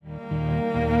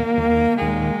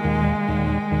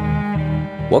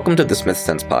Welcome to the Smith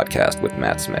Sense podcast with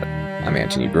Matt Smith. I'm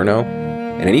Anthony Bruno,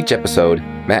 and in each episode,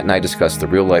 Matt and I discuss the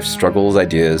real-life struggles,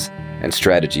 ideas, and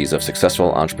strategies of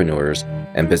successful entrepreneurs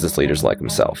and business leaders like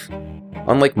himself.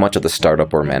 Unlike much of the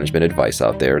startup or management advice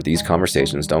out there, these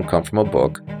conversations don't come from a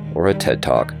book or a TED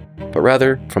Talk, but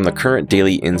rather from the current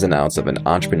daily ins and outs of an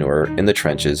entrepreneur in the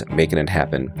trenches making it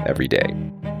happen every day.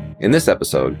 In this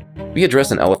episode, we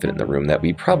address an elephant in the room that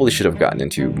we probably should have gotten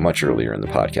into much earlier in the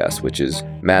podcast, which is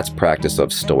Matt's practice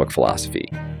of Stoic philosophy.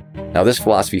 Now, this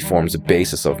philosophy forms the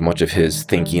basis of much of his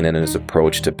thinking and his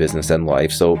approach to business and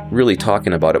life, so really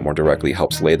talking about it more directly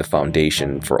helps lay the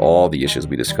foundation for all the issues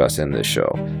we discuss in this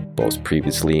show, both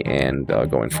previously and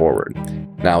going forward.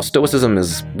 Now, Stoicism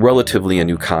is relatively a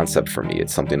new concept for me.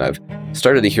 It's something I've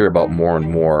started to hear about more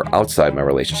and more outside my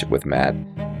relationship with Matt,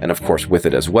 and of course with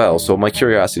it as well, so my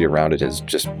curiosity around it has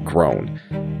just grown.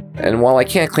 And while I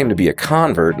can't claim to be a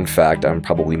convert, in fact, I'm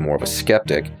probably more of a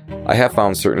skeptic, I have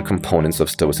found certain components of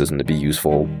Stoicism to be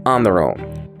useful on their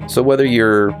own. So whether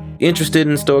you're interested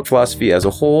in Stoic philosophy as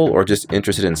a whole or just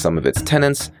interested in some of its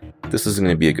tenets, this is going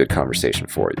to be a good conversation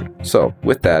for you. So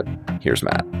with that, here's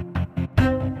Matt.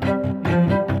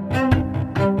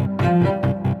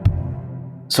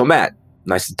 So Matt,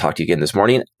 nice to talk to you again this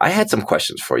morning. I had some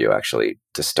questions for you actually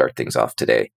to start things off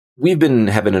today. We've been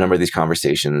having a number of these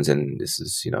conversations, and this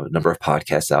is, a number of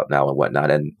podcasts out now and whatnot.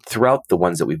 And throughout the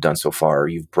ones that we've done so far,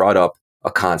 you've brought up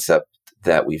a concept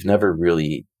that we've never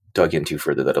really dug into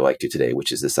further that I'd like to today,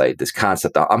 which is this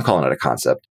concept. I'm calling it a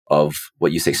concept of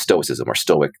what you say Stoicism or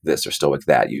Stoic this or Stoic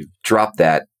that. You've dropped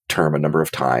that term a number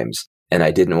of times, and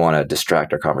I didn't want to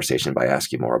distract our conversation by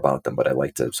asking more about them, but I'd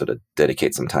like to sort of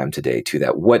dedicate some time today to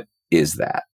that. What is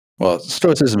that? Well,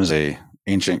 Stoicism is an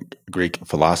ancient Greek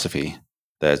philosophy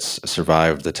that's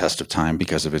survived the test of time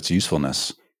because of its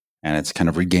usefulness. And it's kind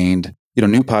of regained,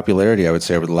 new popularity, I would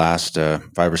say, over the last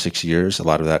 5 or 6 years. A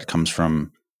lot of that comes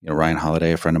from, Ryan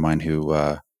Holiday, a friend of mine who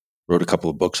wrote a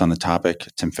couple of books on the topic.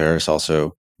 Tim Ferriss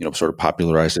also, sort of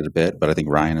popularized it a bit. But I think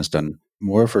Ryan has done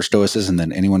more for Stoicism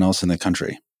than anyone else in the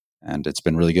country. And it's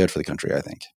been really good for the country, I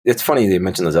think. It's funny you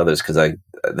mentioned those others because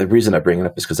the reason I bring it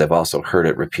up is because I've also heard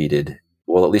it repeated,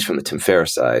 well, at least from the Tim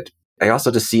Ferriss side. I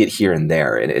also just see it here and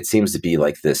there, and it seems to be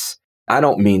like this. I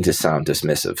don't mean to sound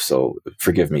dismissive, so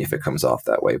forgive me if it comes off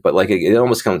that way, but like it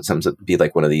almost comes to be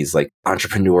like one of these like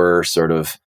entrepreneur sort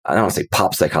of, I don't want to say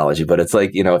pop psychology, but it's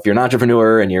like, if you're an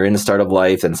entrepreneur and you're in the startup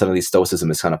life, and some of these Stoicism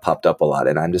has kind of popped up a lot.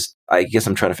 And I guess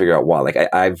I'm trying to figure out why. Like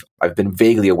I've been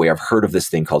vaguely aware, I've heard of this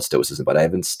thing called Stoicism, but I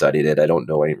haven't studied it. I don't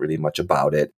know really much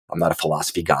about it. I'm not a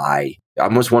philosophy guy.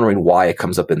 I'm just wondering why it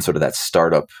comes up in sort of that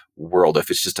startup world, if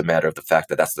it's just a matter of the fact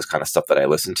that that's this kind of stuff that I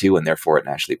listen to and therefore it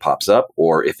naturally pops up,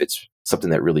 or if it's something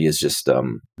that really is just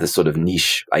this sort of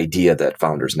niche idea that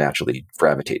founders naturally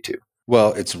gravitate to.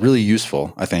 Well, it's really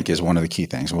useful, I think, is one of the key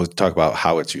things. And we'll talk about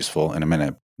how it's useful in a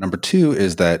minute. Number two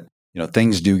is that,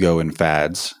 things do go in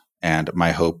fads. And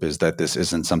my hope is that this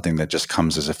isn't something that just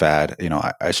comes as a fad.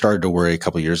 I started to worry a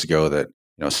couple of years ago that,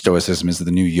 Stoicism is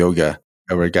the new yoga,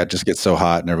 where it just gets so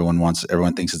hot and everyone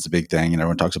thinks it's a big thing and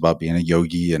everyone talks about being a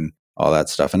yogi and all that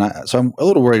stuff. And so I'm a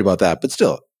little worried about that. But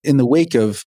still, in the wake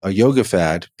of a yoga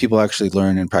fad, people actually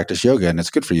learn and practice yoga, and it's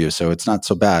good for you. So it's not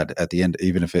so bad at the end,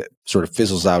 even if it sort of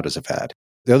fizzles out as a fad.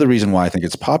 The other reason why I think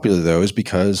it's popular, though, is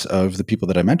because of the people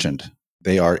that I mentioned.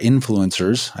 They are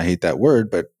influencers. I hate that word,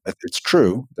 but it's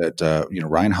true that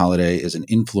Ryan Holiday is an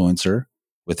influencer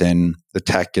within the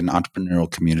tech and entrepreneurial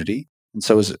community. And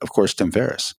so is, of course, Tim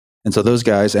Ferriss. And so those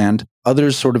guys and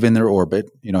others sort of in their orbit,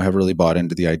 have really bought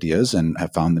into the ideas and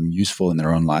have found them useful in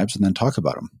their own lives and then talk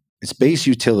about them. It's base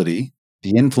utility,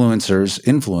 the influencers'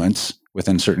 influence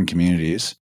within certain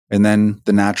communities, and then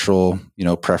the natural,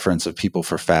 preference of people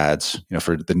for fads,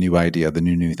 for the new idea, the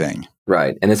new thing.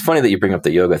 Right. And it's funny that you bring up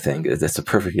the yoga thing. That's a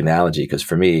perfect analogy because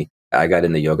for me, I got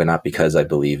into yoga not because I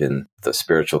believe in the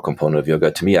spiritual component of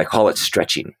yoga. To me, I call it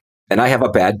stretching. And I have a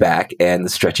bad back, and the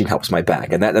stretching helps my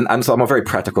back. And I'm a very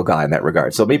practical guy in that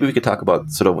regard. So maybe we could talk about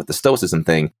sort of with the Stoicism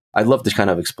thing. I'd love to kind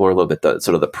of explore a little bit the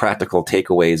sort of the practical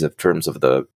takeaways in terms of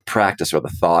the practice or the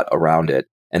thought around it.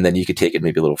 And then you could take it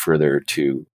maybe a little further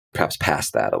to perhaps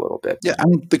past that a little bit. Yeah,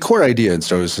 the core idea in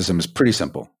Stoicism is pretty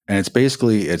simple. And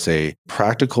it's a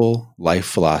practical life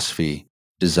philosophy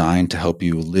designed to help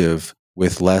you live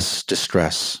with less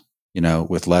distress,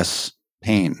 with less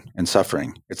pain and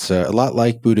suffering. It's a lot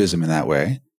like Buddhism in that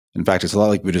way. In fact, it's a lot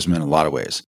like Buddhism in a lot of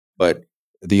ways. But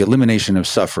the elimination of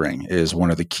suffering is one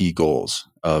of the key goals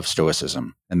of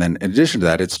Stoicism. And then in addition to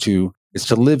that, it's to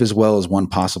live as well as one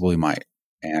possibly might.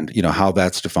 And, how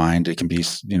that's defined, it can be,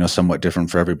 somewhat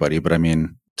different for everybody. But I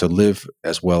mean, to live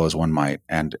as well as one might.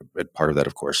 And part of that,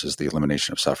 of course, is the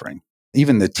elimination of suffering.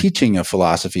 Even the teaching of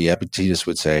philosophy, Epictetus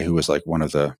would say, who was like one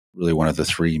of the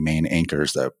three main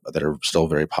anchors that are still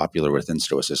very popular within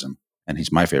Stoicism, and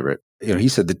he's my favorite. He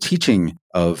said the teaching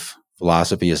of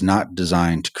philosophy is not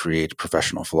designed to create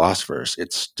professional philosophers.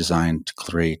 It's designed to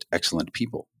create excellent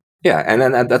people. Yeah, and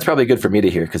then that's probably good for me to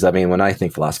hear, because I mean, when I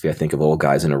think philosophy, I think of old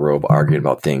guys in a robe arguing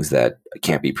about things that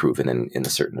can't be proven in a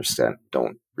certain extent.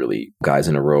 Don't really guys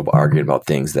in a robe arguing about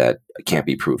things that can't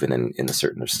be proven in a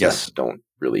certain extent. Yes. Don't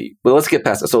really. But let's get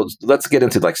past it. So let's get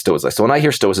into like Stoicism. So when I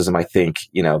hear Stoicism, I think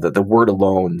that the word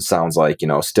alone sounds like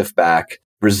stiff back,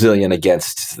 resilient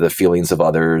against the feelings of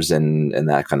others, and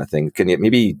that kind of thing. Can you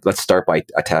maybe let's start by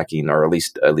attacking, or at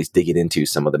least digging into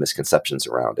some of the misconceptions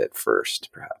around it first,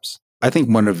 perhaps. I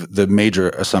think one of the major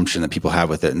assumption that people have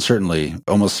with it, and certainly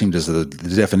almost seemed as the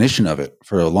definition of it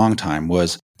for a long time,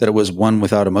 was that it was one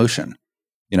without emotion.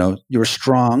 You were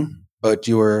strong, but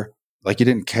you were like you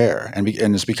didn't care. And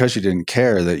it's because you didn't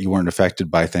care that you weren't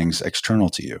affected by things external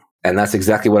to you. And that's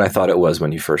exactly what I thought it was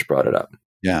when you first brought it up.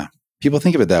 Yeah. People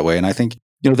think of it that way. And I think,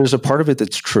 there's a part of it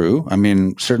that's true. I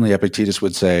mean, certainly Epictetus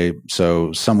would say,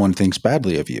 so someone thinks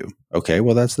badly of you. Okay,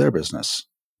 well, that's their business.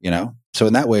 So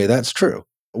in that way, that's true.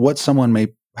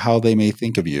 How they may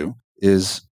think of you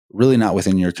is really not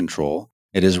within your control.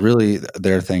 It is really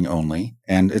their thing only,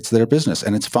 and it's their business.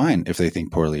 And it's fine if they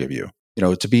think poorly of you.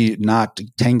 To be not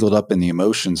tangled up in the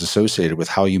emotions associated with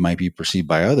how you might be perceived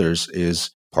by others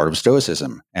is part of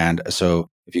Stoicism. And so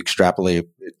if you extrapolate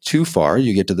it too far,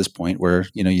 you get to this point where,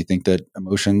 you think that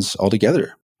emotions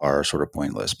altogether are sort of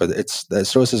pointless. But that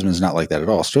Stoicism is not like that at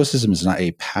all. Stoicism is not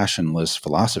a passionless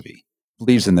philosophy. It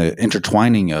believes in the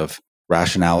intertwining of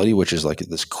rationality, which is like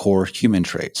this core human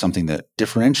trait, something that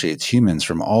differentiates humans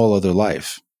from all other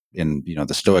life. In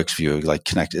the Stoics view,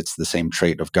 it's the same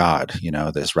trait of God.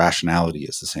 This rationality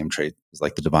is the same trait, it's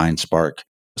like the divine spark.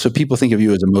 So people think of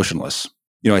you as emotionless.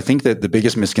 I think that the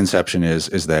biggest misconception is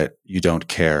that you don't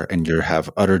care and you have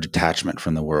utter detachment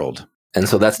from the world. And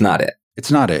so that's not it.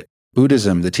 It's not it.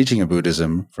 Buddhism, the teaching of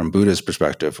Buddhism from Buddha's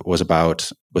perspective was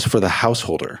for the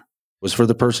householder, was for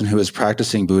the person who is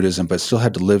practicing Buddhism but still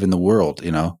had to live in the world.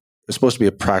 It's supposed to be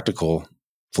a practical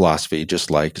philosophy,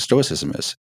 just like Stoicism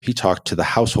is. He talked to the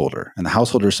householder, and the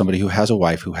householder is somebody who has a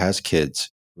wife, who has kids,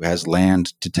 who has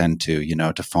land to tend to,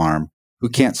 to farm, who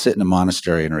can't sit in a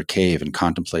monastery or a cave and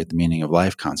contemplate the meaning of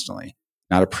life constantly,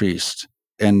 not a priest.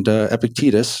 And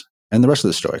Epictetus and the rest of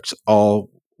the Stoics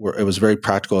it was very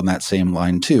practical in that same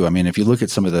line too. I mean, if you look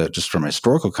at some of just from a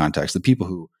historical context,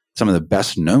 some of the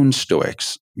best known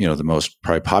Stoics, the most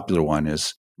probably popular one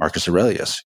is Marcus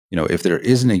Aurelius. If there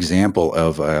is an example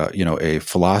of a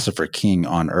philosopher king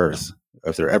on earth,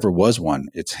 if there ever was one,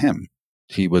 it's him.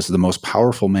 He was the most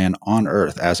powerful man on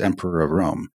earth as emperor of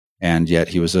Rome, and yet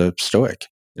he was a Stoic.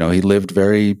 He lived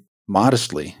very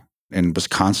modestly and was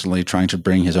constantly trying to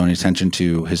bring his own attention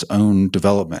to his own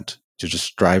development, to just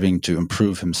striving to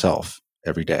improve himself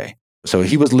every day. So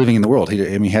he was living in the world.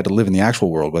 He had to live in the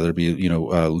actual world, whether it be,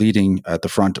 leading at the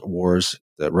front wars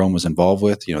that Rome was involved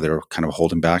with. They were kind of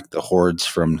holding back the hordes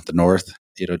from the north,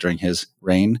 during his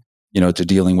reign, to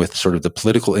dealing with sort of the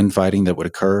political infighting that would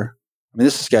occur. I mean,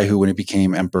 this is a guy who, when he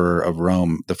became emperor of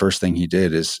Rome, the first thing he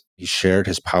did is he shared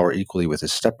his power equally with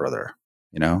his stepbrother.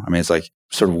 I mean, it's like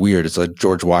sort of weird. It's like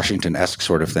George Washington-esque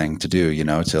sort of thing to do,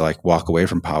 to like walk away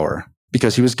from power,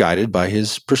 because he was guided by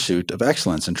his pursuit of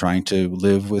excellence and trying to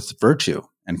live with virtue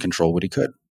and control what he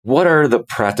could. What are the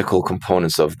practical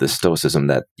components of the Stoicism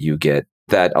that you get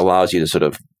that allows you to sort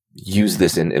of use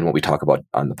this in what we talk about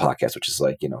on the podcast, which is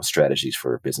like, strategies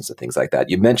for business and things like that?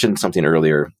 You mentioned something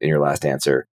earlier in your last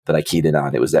answer that I keyed in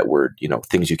on. It was that word,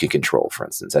 things you can control, for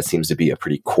instance. That seems to be a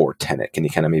pretty core tenet. Can you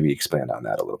kind of maybe expand on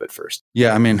that a little bit first?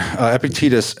 Yeah, I mean,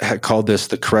 Epictetus had called this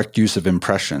the correct use of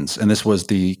impressions. And this was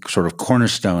the sort of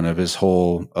cornerstone of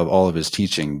all of his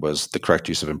teaching, was the correct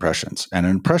use of impressions. And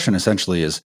an impression essentially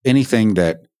is anything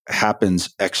that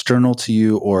happens external to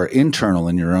you or internal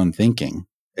in your own thinking.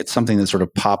 It's something that sort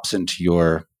of pops into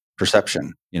your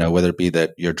perception, whether it be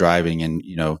that you're driving and,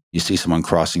 you see someone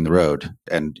crossing the road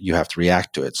and you have to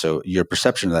react to it. So your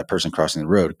perception of that person crossing the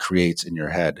road creates in your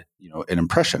head, an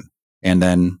impression. And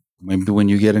then maybe when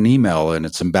you get an email and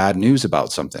it's some bad news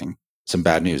about something, some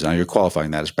bad news. Now you're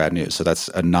qualifying that as bad news. So that's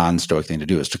a non-Stoic thing to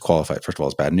do, is to qualify it, first of all,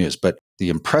 as bad news. But the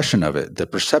impression of it, the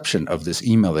perception of this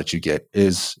email that you get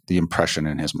is the impression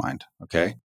in his mind.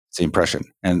 Okay. It's the impression.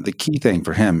 And the key thing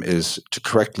for him is to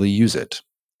correctly use it.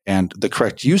 And the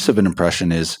correct use of an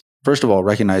impression is, first of all,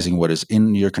 recognizing what is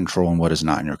in your control and what is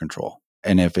not in your control.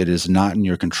 And if it is not in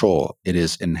your control, it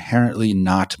is inherently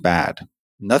not bad.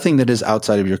 Nothing that is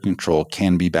outside of your control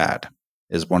can be bad,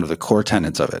 is one of the core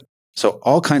tenets of it. So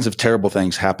all kinds of terrible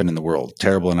things happen in the world.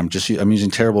 Terrible, and I'm using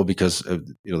terrible because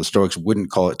the Stoics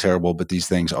wouldn't call it terrible, but these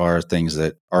things are things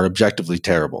that are objectively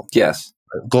terrible. Yes.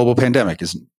 Global pandemic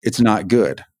it's not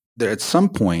good. There, at some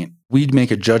point, we'd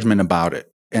make a judgment about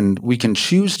it, and we can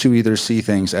choose to either see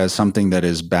things as something that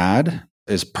is bad,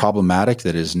 is problematic,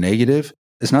 that is negative.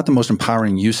 It's not the most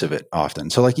empowering use of it often.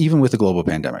 So, like even with the global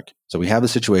pandemic, so we have a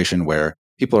situation where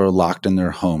people are locked in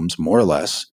their homes, more or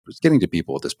less. It's getting to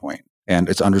people at this point. And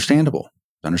it's understandable.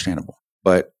 It's understandable.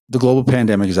 But the global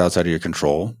pandemic is outside of your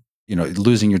control.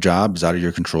 Losing your job is out of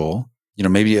your control.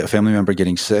 Maybe a family member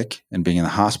getting sick and being in the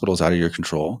hospital is out of your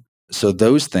control. So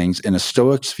those things, in a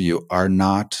Stoic's view, are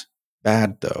not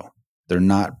bad, though. They're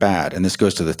not bad. And this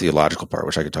goes to the theological part,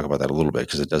 which I could talk about that a little bit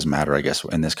because it does matter, I guess,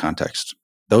 in this context.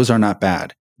 Those are not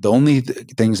bad. The only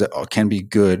things that can be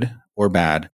good or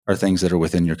bad are things that are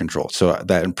within your control. So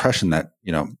that impression that,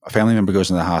 a family member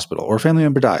goes into the hospital or a family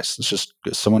member dies,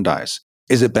 someone dies.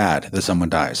 Is it bad that someone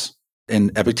dies?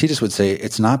 And Epictetus would say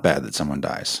it's not bad that someone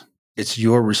dies. It's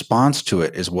your response to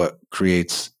it is what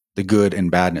creates the good and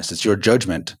badness. It's your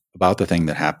judgment about the thing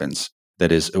that happens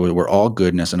that is where all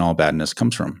goodness and all badness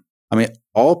comes from. I mean,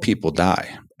 all people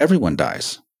die. Everyone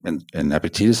dies. In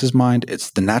Epictetus's mind,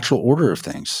 it's the natural order of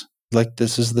things. Like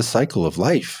this is the cycle of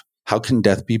life. How can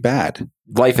death be bad?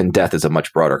 Life and death is a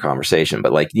much broader conversation,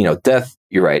 but death,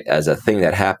 you're right, as a thing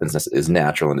that happens is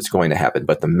natural and it's going to happen,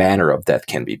 but the manner of death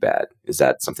can be bad. Is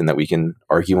that something that we can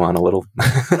argue on a little?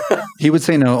 He would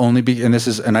say no,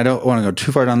 and I don't want to go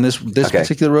too far down this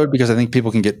particular road because I think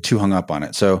people can get too hung up on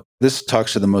it. So this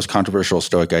talks to the most controversial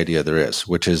Stoic idea there is,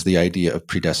 which is the idea of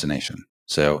predestination.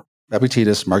 So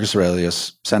Epictetus, Marcus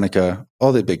Aurelius, Seneca,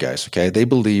 all the big guys, okay, they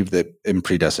believe that in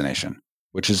predestination,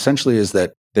 which essentially is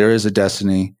that there is a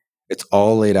destiny. It's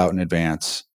all laid out in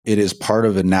advance. It is part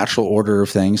of a natural order of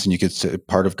things, and you could say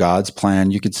part of God's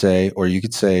plan, you could say,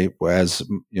 as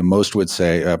most would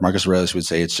say, Marcus Aurelius would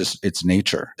say, it's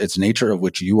nature. It's nature of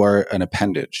which you are an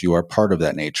appendage. You are part of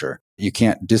that nature. You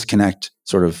can't disconnect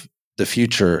sort of the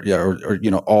future or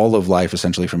all of life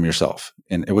essentially from yourself,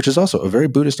 and which is also a very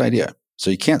Buddhist idea.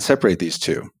 So you can't separate these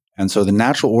two. And so the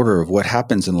natural order of what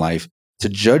happens in life, to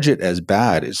judge it as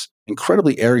bad is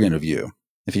incredibly arrogant of you.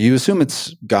 If you assume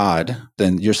it's God,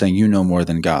 then you're saying you know more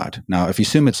than God. Now, if you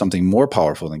assume it's something more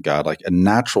powerful than God, like a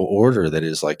natural order that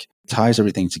is like ties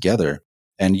everything together,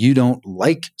 and you don't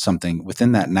like something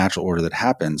within that natural order that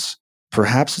happens,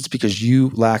 perhaps it's because you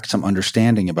lack some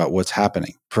understanding about what's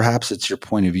happening. Perhaps it's your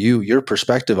point of view. Your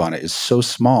perspective on it is so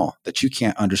small that you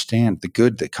can't understand the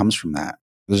good that comes from that.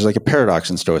 There's like a paradox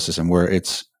in Stoicism where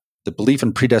it's the belief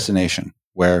in predestination,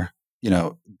 where,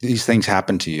 these things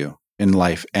happen to you in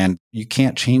life and you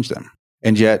can't change them.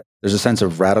 And yet there's a sense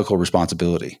of radical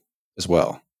responsibility as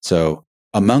well. So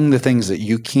among the things that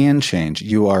you can change,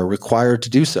 you are required to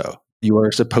do so. You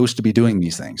are supposed to be doing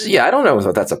these things. Yeah, I don't know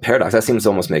if that's a paradox. That seems to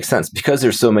almost make sense because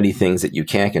there's so many things that you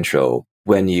can't control.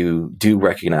 When you do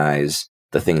recognize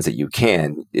the things that you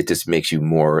can, it just makes you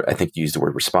more, I think you used the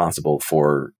word responsible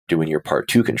for doing your part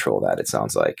to control that, it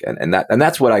sounds like. And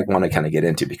that's what I want to kind of get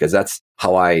into, because that's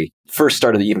how I first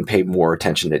started to even pay more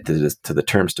attention to the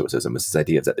term Stoicism, is this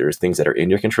idea that there's things that are in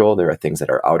your control, there are things that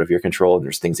are out of your control, and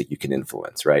there's things that you can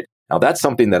influence, right? Now, that's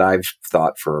something that I've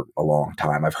thought for a long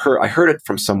time. I heard it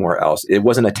from somewhere else. It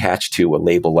wasn't attached to a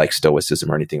label like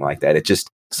Stoicism or anything like that. It just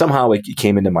somehow it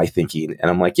came into my thinking, and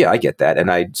I'm like, yeah, I get that.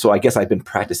 And so I guess I've been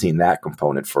practicing that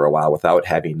component for a while without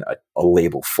having a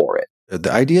label for it. The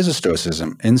ideas of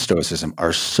Stoicism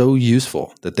are so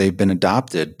useful that they've been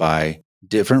adopted by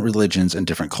different religions and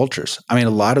different cultures. I mean,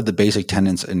 a lot of the basic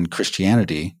tenets in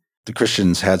Christianity, the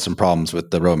Christians had some problems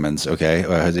with the Romans, okay?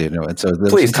 And so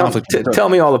please tell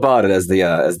me all about it as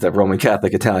the Roman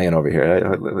Catholic Italian over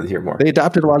here. I'd hear more. They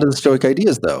adopted a lot of the Stoic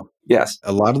ideas, though. Yes.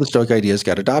 A lot of the Stoic ideas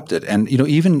got adopted. And,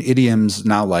 even idioms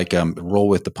now like roll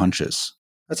with the punches.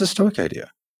 That's a Stoic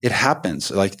idea. It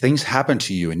happens. Like things happen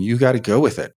to you and you got to go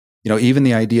with it. Even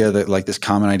the idea that like this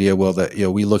common idea, well, that,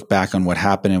 we look back on what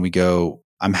happened and we go,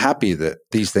 I'm happy that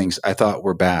these things I thought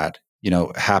were bad,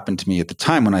 happened to me at the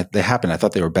time when they happened. I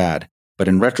thought they were bad. But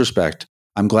in retrospect,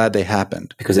 I'm glad they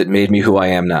happened. Because it made me who I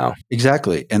am now.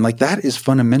 Exactly. And like that is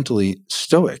fundamentally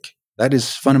Stoic.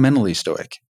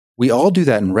 We all do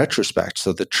that in retrospect.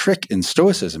 So the trick in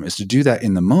Stoicism is to do that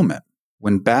in the moment.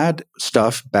 When bad,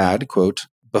 quote,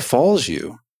 befalls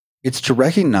you, it's to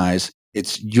recognize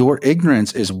it's your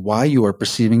ignorance is why you are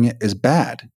perceiving it as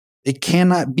bad. It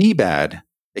cannot be bad.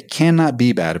 It cannot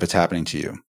be bad if it's happening to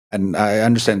you. And I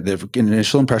understand the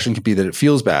initial impression could be that it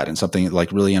feels bad and something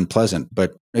like really unpleasant.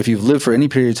 But if you've lived for any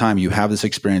period of time, you have this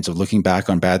experience of looking back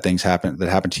on bad things that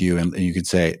happened to you. And you could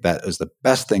say, that is the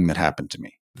best thing that happened to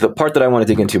me. The part that I want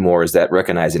to dig into more is that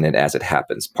recognizing it as it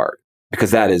happens part,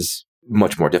 because that is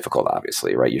much more difficult,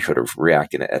 obviously, right? You're sort of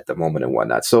reacting at the moment and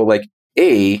whatnot. So like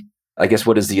I guess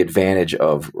what is the advantage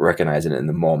of recognizing it in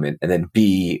the moment? And then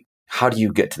B, how do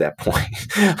you get to that point?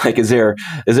 Like, is there,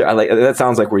 I like, that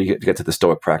sounds like where you get to the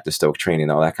Stoic practice, Stoic training,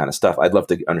 all that kind of stuff. I'd love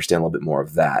to understand a little bit more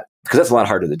of that, because that's a lot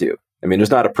harder to do. I mean,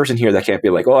 there's not a person here that can't be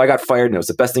like, oh, I got fired and it was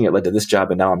the best thing that led to this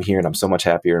job. And now I'm here and I'm so much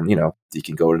happier. And, you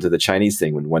can go into the Chinese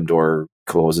thing when one door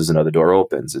closes, another door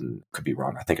opens, and could be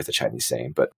wrong. I think it's a Chinese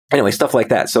saying, but anyway, stuff like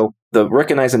that. So the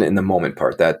recognizing it in the moment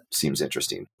part, that seems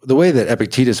interesting. The way that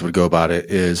Epictetus would go about it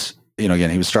is, again,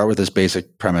 he would start with this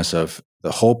basic premise of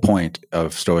the whole point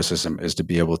of Stoicism is to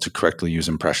be able to correctly use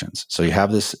impressions. So you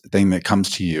have this thing that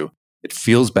comes to you. It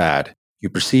feels bad. You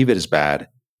perceive it as bad.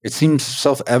 It seems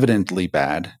self-evidently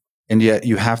bad. And yet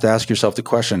you have to ask yourself the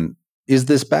question, is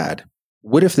this bad?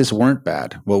 What if this weren't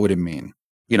bad? What would it mean?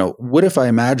 What if I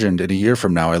imagined in a year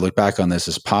from now, I look back on this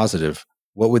as positive?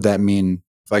 What would that mean?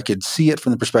 If I could see it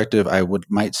from the perspective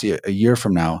might see it a year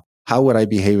from now, how would I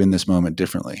behave in this moment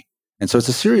differently? And so it's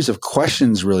a series of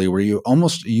questions really where you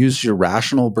almost use your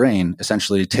rational brain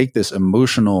essentially to take this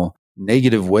emotional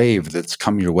negative wave that's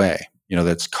come your way,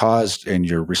 that's caused and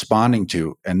you're responding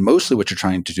to. And mostly what you're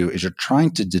trying to do is you're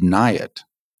trying to deny it.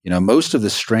 Most of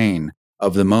the strain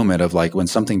of the moment of like when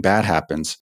something bad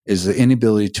happens is the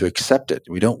inability to accept it.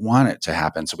 We don't want it to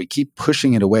happen. So we keep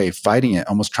pushing it away, fighting it,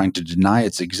 almost trying to deny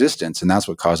its existence. And that's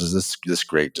what causes this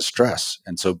great distress.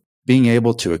 And so being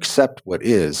able to accept what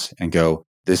is and go,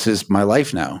 this is my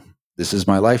life now. This is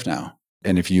my life now.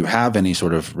 And if you have any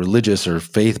sort of religious or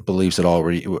faith beliefs at all,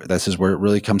 this is where it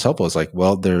really comes helpful. It's like,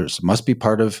 well, it must be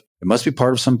part of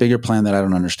some bigger plan that I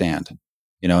don't understand.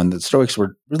 And the Stoics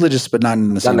were religious, but not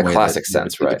in the same way. Not in the classic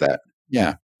sense, right? That.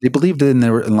 Yeah. They believed that they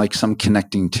were in like some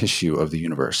connecting tissue of the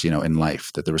universe, in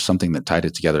life, that there was something that tied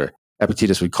it together.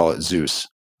 Epictetus would call it Zeus,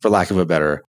 for lack of a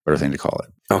better thing to call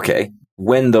it. Okay.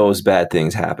 When those bad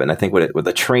things happen, I think with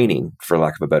the training, for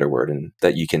lack of a better word, and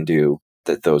that you can do,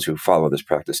 that those who follow this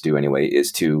practice do anyway,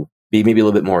 is to be maybe a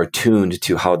little bit more attuned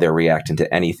to how they're reacting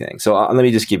to anything. So let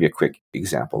me just give you a quick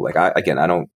example. Like I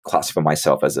don't classify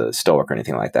myself as a Stoic or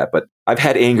anything like that, but I've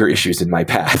had anger issues in my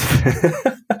past.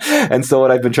 And so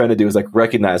what I've been trying to do is like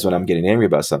recognize when I'm getting angry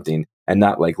about something and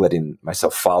not like letting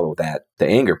myself follow the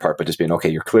anger part, but just being, okay,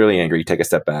 you're clearly angry, you take a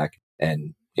step back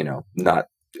and, not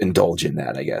indulge in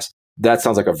that, I guess. That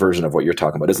sounds like a version of what you're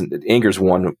talking about. Anger is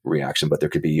one reaction, but there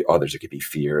could be others. There could be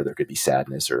fear, there could be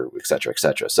sadness, or et cetera, et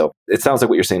cetera. So it sounds like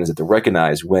what you're saying is that to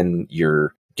recognize when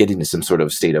you're getting to some sort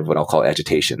of state of what I'll call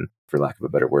agitation, for lack of a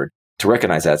better word, to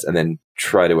recognize that and then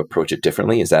try to approach it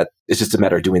differently. It's just a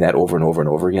matter of doing that over and over and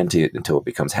over again until it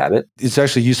becomes habit. It's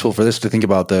actually useful for this to think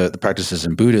about the practices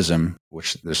in Buddhism,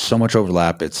 which there's so much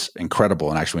overlap. It's incredible.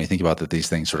 And actually, when you think about that, these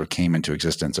things sort of came into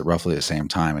existence at roughly the same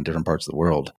time in different parts of the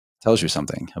world. Tells you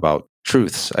something about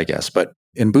truths, I guess. But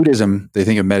in Buddhism, they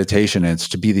think of meditation, it's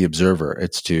to be the observer.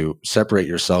 It's to separate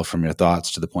yourself from your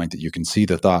thoughts to the point that you can see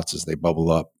the thoughts as they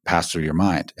bubble up, pass through your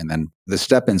mind. And then the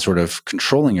step in sort of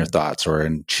controlling your thoughts or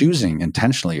in choosing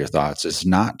intentionally your thoughts is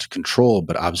not control,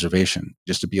 but observation,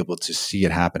 just to be able to see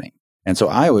it happening. And so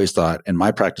I always thought in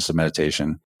my practice of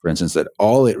meditation, for instance, that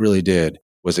all it really did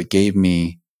was it gave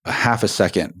me a half a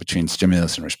second between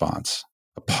stimulus and response.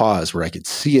 A pause where I could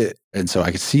see it. And so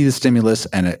I could see the stimulus.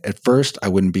 And at first, I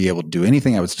wouldn't be able to do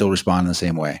anything. I would still respond in the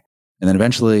same way. And then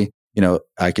eventually,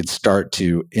 I could start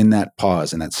to, in that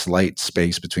pause, in that slight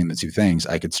space between the two things,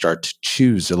 I could start to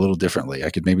choose a little differently. I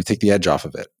could maybe take the edge off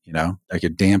of it. I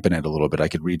could dampen it a little bit. I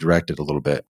could redirect it a little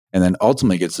bit. And then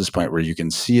ultimately it gets to this point where you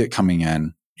can see it coming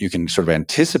in. You can sort of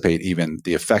anticipate even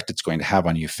the effect it's going to have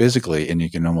on you physically. And you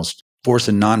can almost force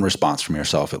a non-response from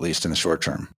yourself, at least in the short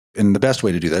term. And the best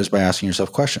way to do that is by asking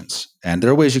yourself questions. And there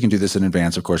are ways you can do this in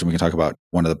advance, of course, and we can talk about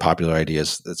one of the popular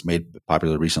ideas that's made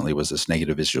popular recently was this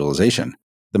negative visualization.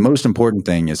 The most important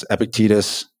thing is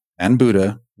Epictetus and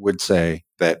Buddha would say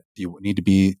that you need to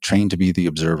be trained to be the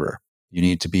observer. You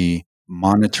need to be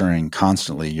monitoring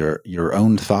constantly your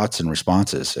own thoughts and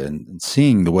responses and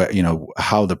seeing the way,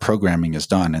 how the programming is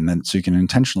done. And then so you can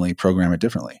intentionally program it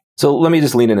differently. So let me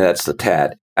just lean into that just a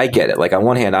tad. I get it. Like on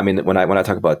one hand, I mean, when I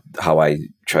talk about how I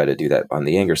try to do that on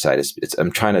the anger side, it's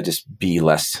I'm trying to just be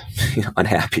less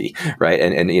unhappy, right?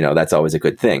 And that's always a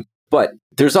good thing. But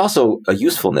there's also a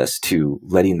usefulness to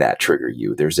letting that trigger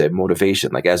you. There's a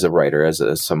motivation, like as a writer, as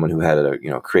someone who had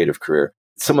a creative career.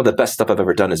 Some of the best stuff I've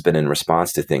ever done has been in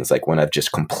response to things like when I've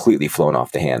just completely flown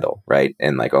off the handle, right?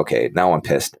 And like, okay, now I'm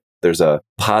pissed. There's a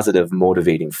positive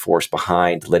motivating force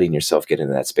behind letting yourself get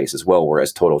into that space as well,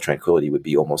 whereas total tranquility would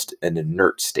be almost an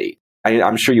inert state.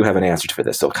 I'm sure you have an answer for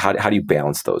this. So how do you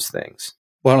balance those things?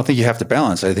 Well, I don't think you have to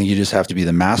balance. I think you just have to be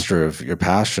the master of your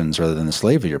passions rather than the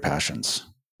slave of your passions.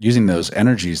 Using those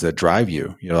energies that drive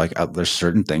you, like there's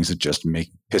certain things that just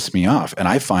piss me off. And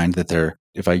I find that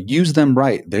if I use them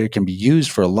right, they can be used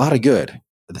for a lot of good.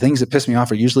 The things that piss me off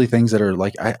are usually things that are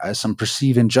like some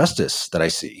perceived injustice that I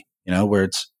see, where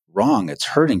it's wrong, it's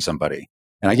hurting somebody.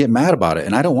 And I get mad about it.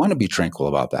 And I don't want to be tranquil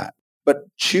about that. But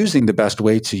choosing the best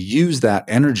way to use that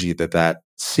energy that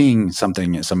seeing some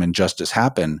injustice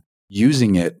happen,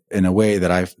 using it in a way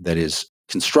that is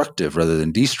constructive rather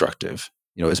than destructive,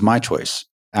 is my choice.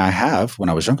 And when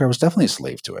I was younger, I was definitely a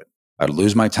slave to it. I'd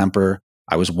lose my temper.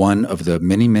 I was one of the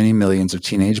many, many millions of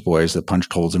teenage boys that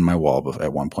punched holes in my wall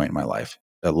at one point in my life.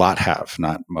 A lot have,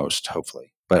 not most,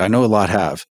 hopefully. But I know a lot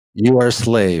have. You are a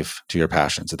slave to your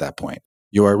passions at that point.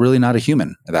 You are really not a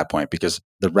human at that point, because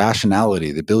the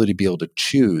rationality, the ability to be able to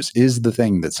choose is the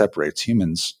thing that separates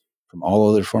humans from all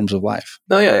other forms of life.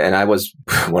 No, yeah, and I was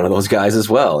one of those guys as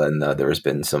well. And there has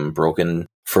been some broken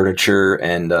furniture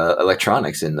and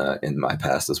electronics in my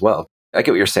past as well. I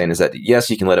get what you're saying is that, yes,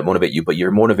 you can let it motivate you, but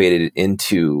you're motivated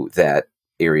into that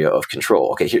area of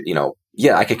control. Okay, here,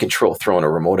 yeah, I could control throwing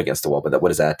a remote against the wall, but what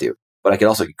does that do? But I could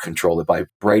also control it by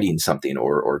writing something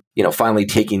or finally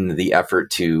taking the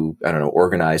effort to, I don't know,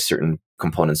 organize certain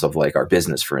components of like our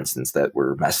business, for instance, that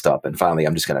were messed up. And finally,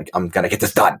 I'm going to get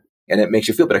this done. And it makes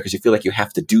you feel better because you feel like you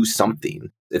have to do something.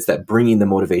 It's that bringing the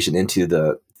motivation into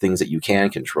the things that you can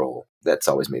control. That's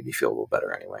always made me feel a little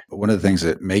better anyway. One of the things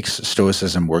that makes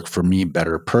Stoicism work for me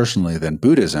better personally than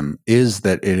Buddhism is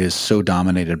that it is so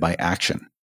dominated by action.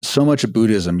 So much of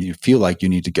Buddhism, you feel like you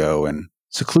need to go and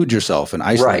seclude yourself and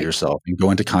isolate yourself and go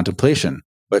into contemplation.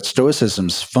 But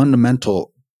Stoicism's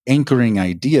fundamental anchoring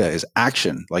idea is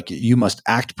action. Like you must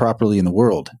act properly in the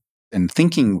world. And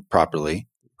thinking properly,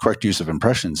 correct use of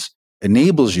impressions,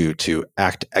 enables you to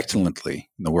act excellently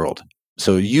in the world.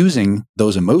 So using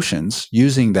those emotions,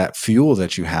 using that fuel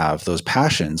that you have, those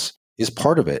passions, is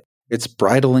part of it. It's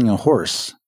bridling a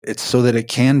horse. It's so that it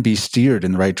can be steered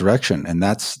in the right direction. And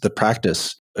that's the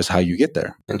practice, is how you get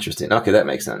there. Interesting. Okay, that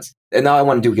makes sense. And now I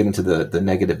want to get into the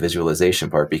negative visualization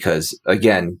part, because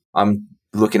again, I'm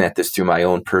looking at this through my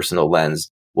own personal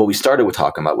lens. What we started with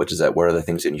talking about, which is that what are the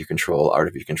things in your control, out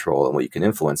of your control, and what you can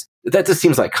influence. That just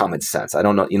seems like common sense. I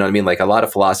don't know, you know what I mean? Like a lot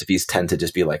of philosophies tend to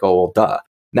just be like, oh, well, duh.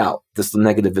 Now, this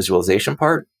negative visualization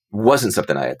part wasn't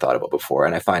something I had thought about before,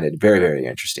 and I find it very, very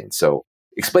interesting. So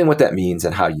explain what that means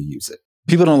and how you use it.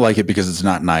 People don't like it because it's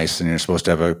not nice, and you're supposed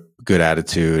to have a good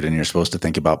attitude, and you're supposed to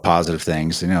think about positive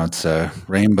things. It's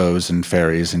rainbows and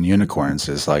fairies and unicorns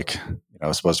is like,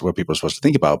 what people are supposed to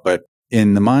think about. But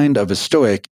in the mind of a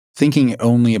Stoic, thinking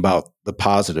only about the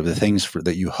positive, the things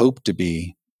that you hope to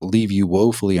be, leave you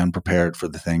woefully unprepared for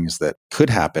the things that could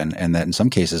happen, and that in some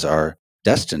cases are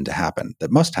destined to happen,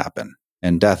 that must happen.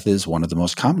 And death is one of the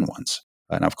most common ones.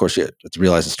 And of course, you have to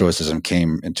realize that Stoicism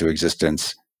came into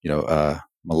existence,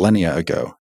 millennia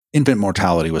ago. Infant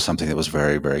mortality was something that was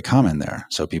very, very common there.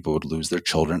 So people would lose their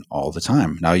children all the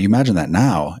time. Now you imagine that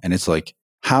now, and it's like,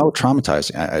 how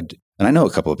traumatizing. And I know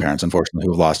a couple of parents, unfortunately,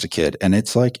 who have lost a kid, and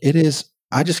it's like, it is,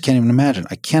 I just can't even imagine.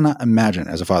 I cannot imagine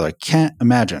as a father. I can't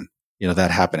imagine,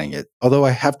 that happening. Although I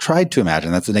have tried to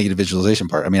imagine, that's the negative visualization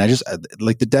part. I mean, I just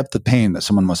like the depth of pain that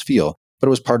someone must feel, but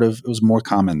it was more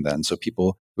common then. So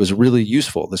it was really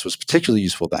useful. This was particularly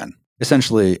useful then.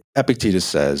 Essentially, Epictetus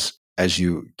says, as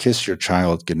you kiss your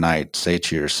child goodnight, say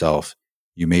to yourself,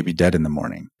 you may be dead in the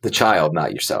morning. The child,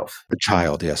 not yourself. The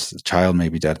child, yes. The child may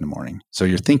be dead in the morning. So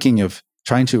you're thinking of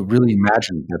trying to really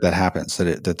imagine that happens,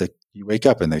 that you wake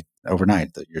up and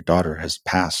overnight that your daughter has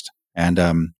passed.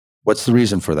 And what's the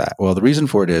reason for that? Well, the reason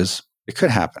for it is it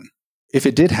could happen. If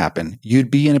it did happen,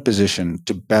 you'd be in a position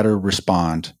to better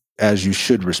respond as you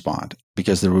should respond,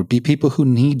 because there would be people who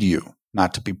need you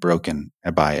not to be broken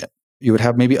by it. You would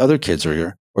have maybe other kids or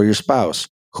your spouse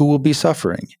who will be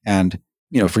suffering. And,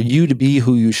 for you to be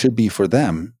who you should be for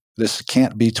them, this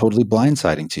can't be totally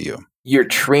blindsiding to you. You're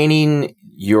training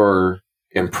your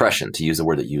impression, to use the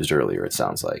word that you used earlier, it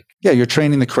sounds like. Yeah, you're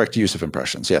training the correct use of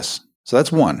impressions, yes. So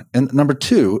that's one. And number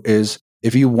two is,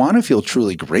 if you want to feel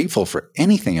truly grateful for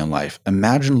anything in life,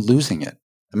 imagine losing it.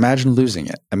 Imagine losing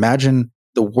it. Imagine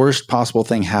the worst possible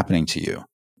thing happening to you.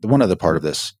 The one other part of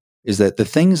this is that the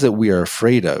things that we are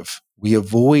afraid of, we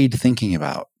avoid thinking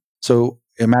about. So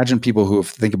imagine people who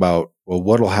think about, well,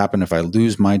 what'll happen if I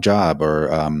lose my job, or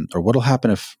what'll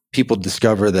happen if people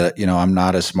discover that, I'm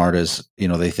not as smart as,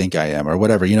 they think I am, or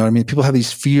whatever. You know what I mean? People have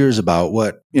these fears about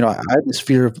what, I have this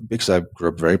fear because I grew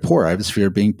up very poor. I have this fear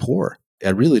of being poor. I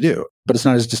really do. But it's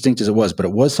not as distinct as it was. But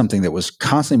it was something that was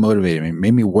constantly motivating me. It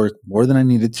made me work more than I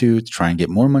needed to try and get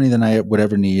more money than I would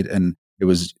ever need. And it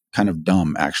was kind of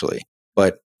dumb, actually.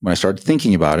 But when I started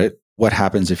thinking about it, what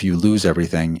happens if you lose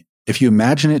everything? If you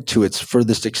imagine it to its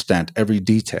furthest extent, every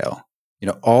detail,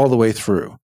 all the way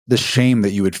through, the shame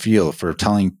that you would feel for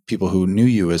telling people who knew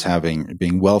you as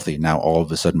being wealthy, now all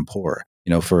of a sudden poor,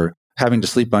 for having to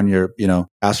sleep on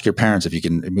ask your parents if you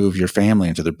can move your family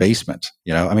into their basement,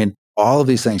 all of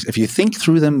these things, if you think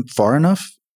through them far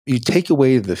enough, you take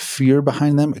away the fear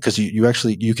behind them because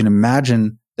you can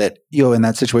imagine that, in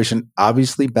that situation,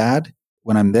 obviously bad,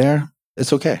 when I'm there,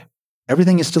 it's okay.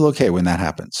 Everything is still okay when that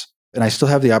happens. And I still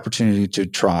have the opportunity to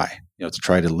try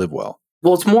to live well.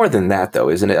 Well, it's more than that, though,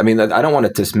 isn't it? I mean, I don't want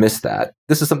to dismiss that.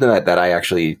 This is something that I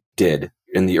actually did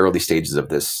in the early stages of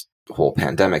this whole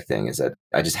pandemic thing, is that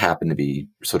I just happened to be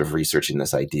sort of researching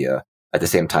this idea at the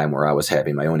same time where I was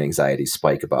having my own anxiety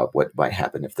spike about what might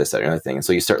happen if this or another thing. And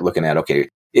so you start looking at, okay,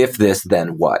 if this,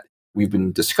 then what? We've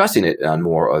been discussing it on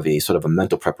more of a sort of a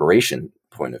mental preparation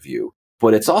point of view,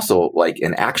 but it's also like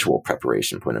an actual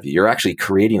preparation point of view. You're actually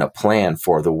creating a plan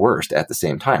for the worst at the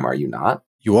same time, are you not?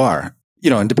 You are.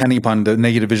 And depending upon the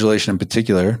negative visualization in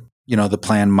particular, the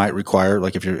plan might require,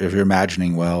 like if you're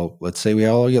imagining, well, let's say we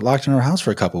all get locked in our house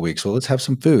for a couple of weeks. Well, let's have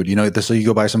some food. So you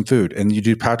go buy some food and you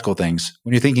do practical things.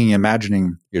 When you're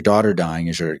imagining your daughter dying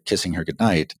as you're kissing her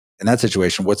goodnight, in that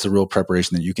situation, what's the real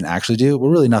preparation that you can actually do?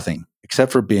 Well, really nothing,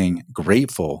 except for being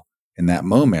grateful in that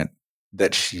moment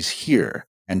that she's here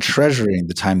and treasuring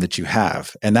the time that you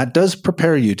have. And that does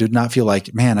prepare you to not feel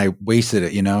like, man, I wasted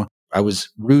it. I was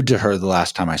rude to her the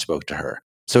last time I spoke to her.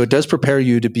 So it does prepare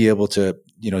you to be able to,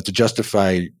 to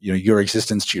justify, your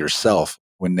existence to yourself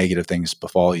when negative things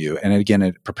befall you. And again,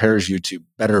 it prepares you to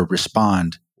better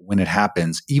respond when it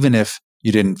happens, even if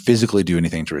you didn't physically do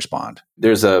anything to respond.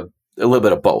 There's a little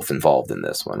bit of both involved in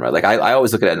this one, right? Like I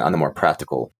always look at it on the more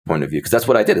practical point of view, because that's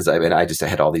what I did. I just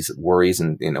had all these worries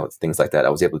and, things like that. I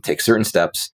was able to take certain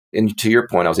steps. And to your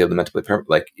point, I was able to mentally prepare,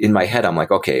 like in my head, I'm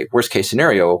like, okay, worst case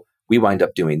scenario, we wind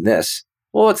up doing this.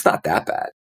 Well, it's not that bad.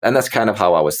 And that's kind of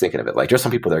how I was thinking of it. Like there's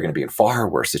some people that are going to be in far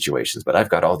worse situations, but I've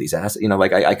got all these assets,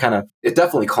 I kind of, it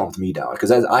definitely calmed me down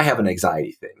because I have an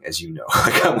anxiety thing, as you know,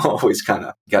 like I'm always kind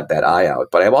of got that eye out,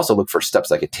 but I've also looked for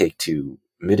steps I could take to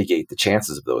mitigate the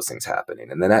chances of those things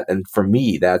happening. And for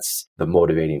me, that's the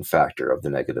motivating factor of the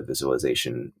negative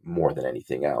visualization more than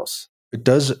anything else. It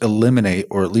does eliminate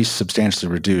or at least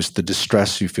substantially reduce the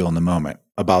distress you feel in the moment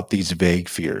about these vague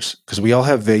fears. Because we all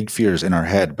have vague fears in our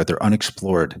head, but they're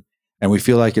unexplored. And we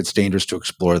feel like it's dangerous to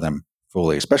explore them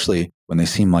fully, especially when they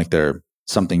seem like they're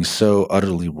something so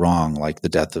utterly wrong, like the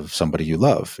death of somebody you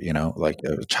love, like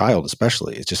a child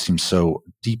especially. It just seems so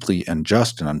deeply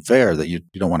unjust and unfair that you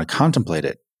don't want to contemplate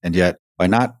it. And yet, by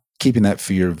not keeping that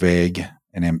fear vague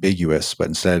and ambiguous, but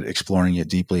instead exploring it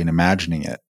deeply and imagining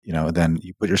it, then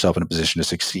you put yourself in a position to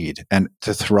succeed and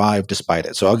to thrive despite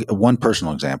it. So I'll give one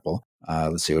personal example.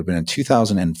 Let's see, it would have been in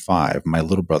 2005, my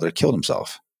little brother killed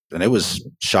himself. And it was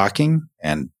shocking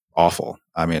and awful.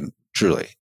 I mean, truly.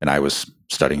 And I was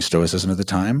studying Stoicism at the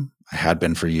time. I had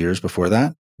been for years before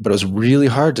that. But it was really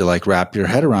hard to wrap your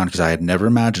head around because I had never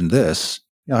imagined this.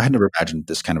 I had never imagined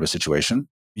this kind of a situation.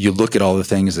 You look at all the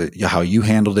things how you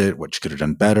handled it, what you could have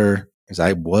done better. Because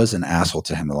I was an asshole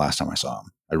to him the last time I saw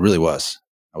him. I really was.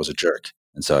 I was a jerk.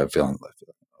 And so I feel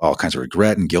all kinds of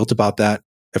regret and guilt about that.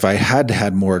 If I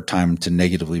had more time to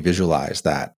negatively visualize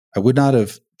that, I would not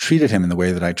have treated him in the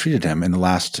way that I treated him in the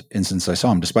last instance I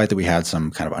saw him, despite that we had some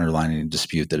kind of underlying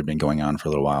dispute that had been going on for a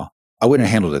little while. I wouldn't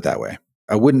have handled it that way.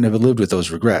 I wouldn't have lived with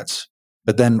those regrets.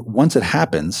 But then once it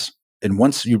happens, and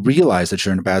once you realize that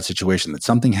you're in a bad situation, that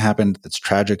something happened that's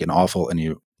tragic and awful, and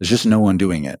there's just no one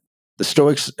doing it. The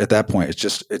Stoics at that point,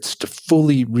 it's to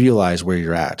fully realize where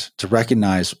you're at, to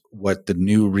recognize what the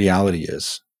new reality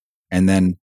is. And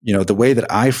then, the way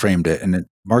that I framed it, and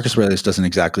Marcus Aurelius doesn't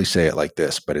exactly say it like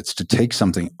this, but it's to take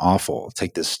something awful,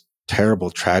 take this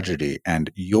terrible tragedy,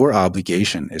 and your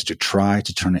obligation is to try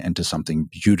to turn it into something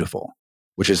beautiful,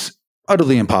 which is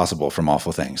utterly impossible from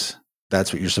awful things.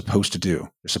 That's what you're supposed to do.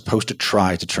 You're supposed to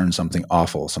try to turn something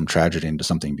awful, some tragedy, into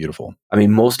something beautiful. I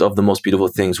mean, most of the most beautiful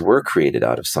things were created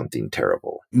out of something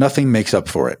terrible. Nothing makes up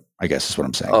for it, I guess is what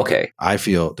I'm saying. Okay. I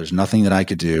feel there's nothing that I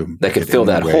could do that could fill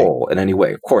that hole in any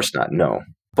way. Of course not, no.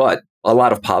 But a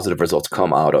lot of positive results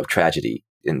come out of tragedy.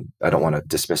 And I don't want to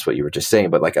dismiss what you were just saying,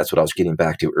 but that's what I was getting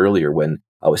back to earlier when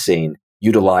I was saying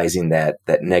utilizing that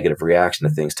negative reaction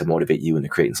to things to motivate you into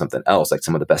creating something else. Like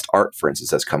some of the best art, for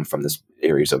instance, has come from this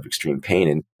areas of extreme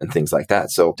pain and things like that.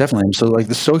 So definitely. So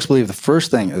the Stoics believe the first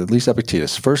thing, at least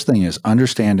Epictetus, first thing is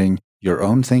understanding your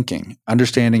own thinking,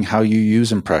 understanding how you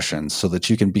use impressions so that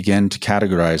you can begin to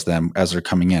categorize them as they're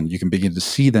coming in. You can begin to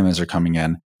see them as they're coming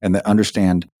in and then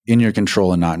understand in your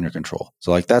control and not in your control.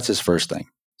 So that's his first thing.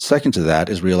 Second to that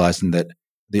is realizing that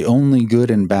the only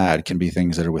good and bad can be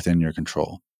things that are within your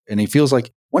control. And he feels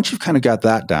like once you've kind of got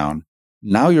that down,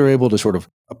 now you're able to sort of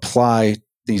apply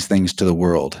these things to the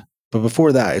world. But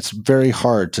before that, it's very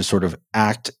hard to sort of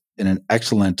act in an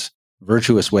excellent,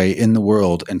 virtuous way in the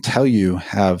world until you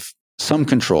have some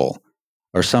control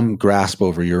or some grasp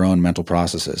over your own mental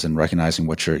processes and recognizing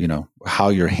what you're, how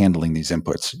you're handling these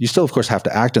inputs. You still, of course, have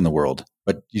to act in the world,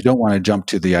 but you don't want to jump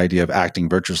to the idea of acting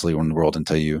virtuously in the world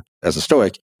until you, as a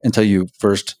Stoic, until you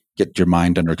first get your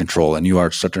mind under control and you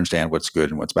are start to understand what's good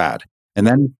and what's bad. And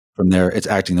then from there, it's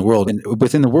acting the world. And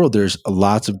within the world, there's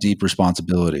lots of deep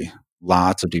responsibility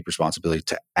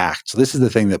to act. So this is the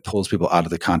thing that pulls people out of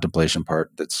the contemplation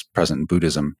part that's present in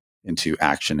Buddhism into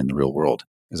action in the real world,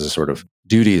 is a sort of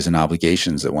duties and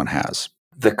obligations that one has.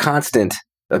 The constant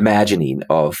imagining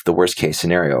of the worst case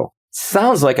scenario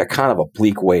sounds like a kind of a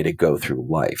bleak way to go through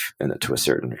life to a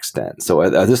certain extent. So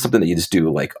is this something that you just do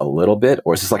like a little bit,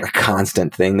 or is this like a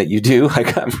constant thing that you do?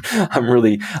 Like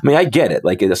I get it.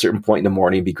 Like at a certain point in the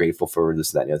morning, be grateful for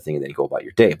this, that, and the other thing, and then you go about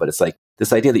your day. But it's like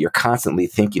this idea that you're constantly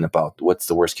thinking about what's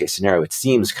the worst case scenario. It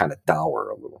seems kind of dour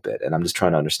a little bit. And I'm just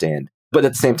trying to understand. But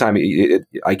at the same time,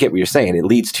 I get what you're saying. It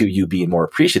leads to you being more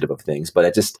appreciative of things, but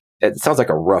it sounds like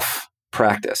a rough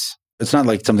practice. It's not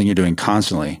like something you're doing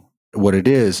constantly. What it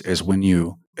is when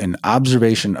you, an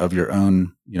observation of your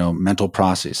own, mental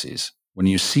processes, when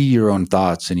you see your own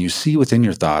thoughts and you see within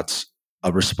your thoughts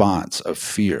a response of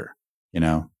fear,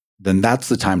 then that's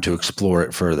the time to explore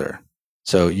it further.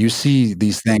 So you see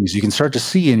these things, you can start to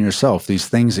see in yourself these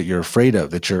things that you're afraid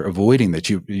of, that you're avoiding, that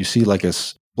you see like a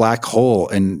black hole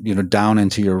and, down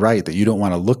into your right, that you don't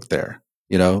want to look there.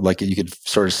 Like you could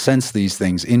sort of sense these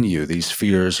things in you, these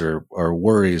fears or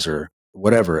worries or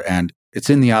whatever. And it's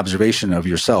in the observation of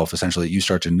yourself, essentially, you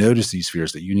start to notice these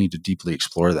fears that you need to deeply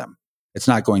explore them. It's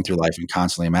not going through life and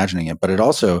constantly imagining it, but it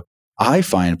also, I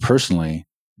find personally,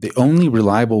 the only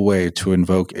reliable way to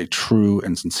invoke a true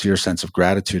and sincere sense of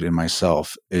gratitude in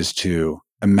myself is to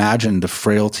imagine the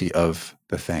frailty of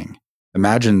the thing.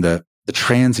 Imagine the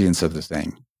transience of the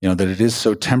thing, that it is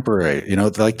so temporary,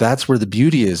 like that's where the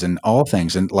beauty is in all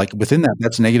things. And like within that,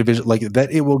 that's negative vision, like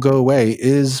that it will go away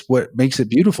is what makes it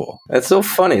beautiful. It's so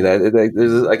funny that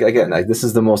this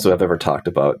is the most I've ever talked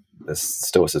about this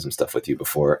Stoicism stuff with you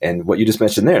before. And what you just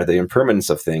mentioned there, the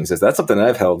impermanence of things, that's something that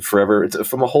I've held forever. It's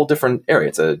from a whole different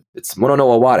area. It's mono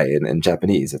no aware in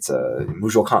Japanese. It's a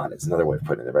mujo kan. It's another way of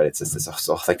putting it, right? It's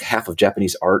like half of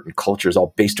Japanese art and culture is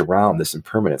all based around this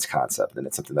impermanence concept. And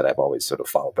it's something that I've always sort of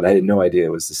followed, but I had no idea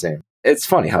it was the same. It's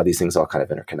funny how these things all kind of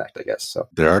interconnect, I guess. So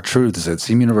there are truths that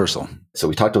seem universal. So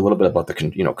we talked a little bit about the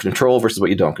control versus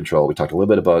what you don't control. We talked a little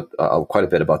bit about quite a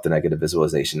bit about the negative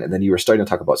visualization, and then you were starting to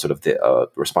talk about sort of the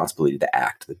responsibility to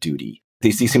act, the duty.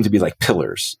 These seem to be like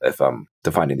pillars, if I'm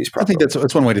defining these properly. I think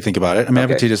that's one way to think about it. I mean,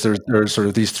 Epictetus, there are sort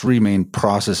of these three main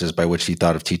processes by which he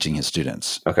thought of teaching his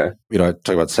students. Okay, I talk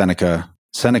about Seneca.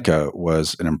 Seneca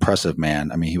was an impressive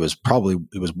man. I mean, he was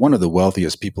one of the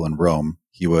wealthiest people in Rome.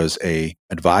 He was a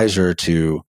advisor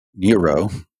to Nero.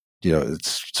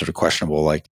 It's sort of questionable.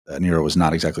 Like Nero was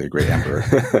not exactly a great emperor.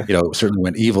 Certainly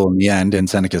went evil in the end, and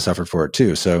Seneca suffered for it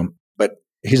too. So, but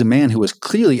he's a man who was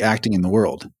clearly acting in the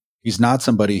world. He's not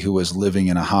somebody who was living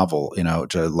in a hovel,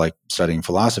 to like studying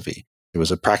philosophy. It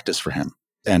was a practice for him.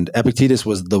 And Epictetus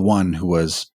was the one who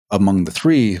was among the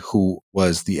three who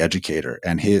was the educator,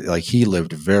 and he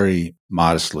lived very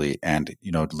modestly and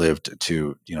lived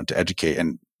to educate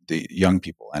and the young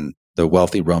people, and the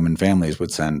wealthy Roman families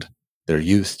would send their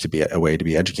youth to be away to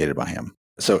be educated by him.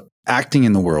 So acting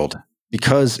in the world,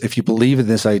 because if you believe in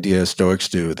this idea, Stoics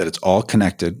do, that it's all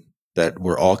connected, that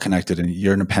we're all connected and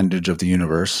you're an appendage of the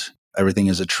universe, everything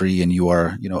is a tree and you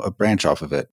are a branch off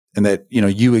of it, and that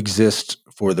you exist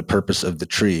for the purpose of the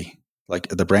tree. Like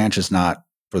the branch is not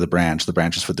for the branch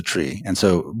is for the tree. And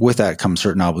so with that comes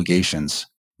certain obligations.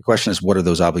 The question is, what are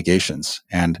those obligations?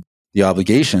 And the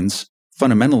obligations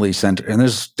fundamentally center, and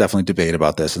there's definitely debate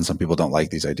about this, and some people don't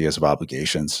like these ideas of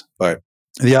obligations, but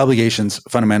the obligations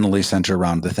fundamentally center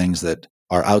around the things that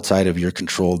are outside of your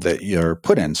control that you're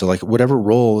put in. So like whatever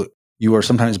role, you are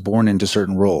sometimes born into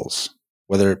certain roles,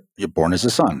 whether you're born as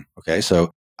a son. Okay.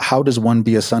 So how does one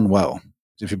be a son well?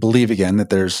 If you believe again that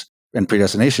there's in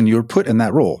predestination, you were put in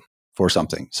that role for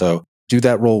something. So do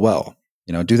that role well,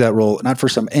 do that role, not for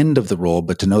some end of the role,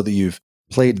 but to know that you've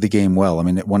played the game well. I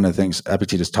mean, one of the things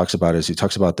Epictetus talks about is he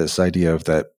talks about this idea of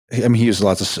that. I mean, he uses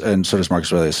lots of, and so does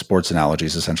Marcus Aurelius, sports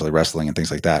analogies, essentially wrestling and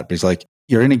things like that. But he's like,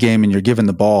 you're in a game and you're given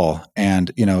the ball,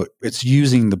 and it's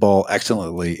using the ball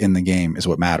excellently in the game is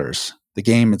what matters. The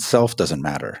game itself doesn't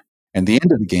matter, and the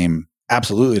end of the game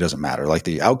absolutely doesn't matter. Like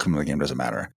the outcome of the game doesn't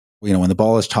matter. When the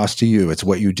ball is tossed to you, it's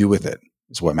what you do with it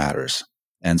is what matters.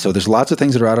 And so there's lots of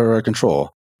things that are out of our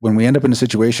control. When we end up in a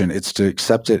situation, it's to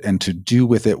accept it and to do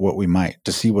with it what we might,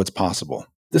 to see what's possible.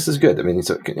 This is good. I mean,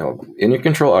 so, in your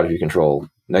control, out of your control,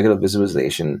 negative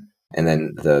visualization, and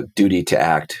then the duty to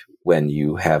act when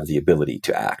you have the ability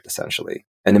to act, essentially.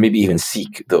 And then maybe even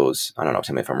seek those, I don't know,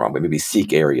 tell me if I'm wrong, but maybe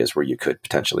seek areas where you could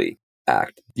potentially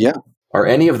act. Yeah. Are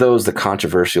any of those the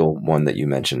controversial one that you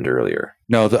mentioned earlier?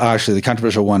 No, actually, the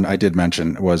controversial one I did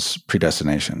mention was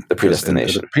predestination. The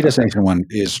predestination. The predestination one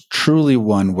is truly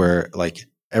one where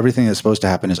everything that's supposed to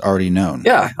happen is already known.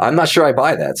 Yeah, I'm not sure I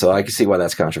buy that, so I can see why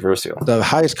that's controversial. The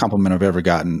highest compliment I've ever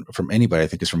gotten from anybody, I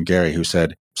think, is from Gary, who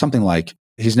said something like,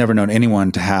 he's never known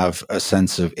anyone to have a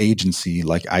sense of agency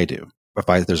like I do.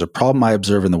 If there's a problem I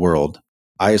observe in the world,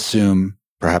 I assume,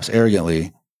 perhaps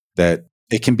arrogantly, that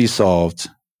it can be solved,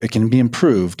 it can be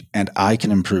improved, and I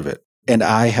can improve it. And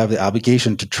I have the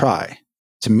obligation to try.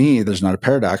 To me, there's not a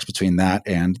paradox between that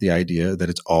and the idea that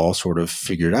it's all sort of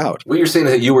figured out. Well, you're saying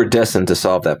that you were destined to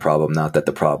solve that problem, not that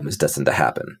the problem is destined to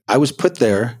happen. I was put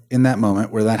there in that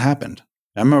moment where that happened.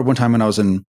 I remember one time when I was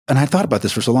and I thought about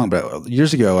this for so long, but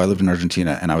years ago, I lived in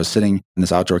Argentina, and I was sitting in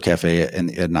this outdoor cafe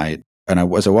at night. And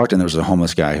as I walked in, there was a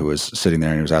homeless guy who was sitting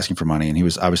there, and he was asking for money, and he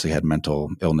was obviously had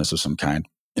mental illness of some kind.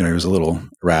 He was a little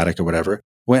erratic or whatever.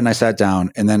 Went and I sat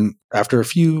down, and then after a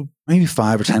few, maybe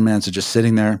 5 or 10 minutes of just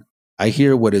sitting there, I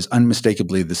hear what is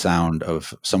unmistakably the sound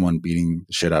of someone beating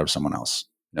the shit out of someone else.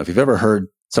 If you've ever heard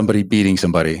somebody beating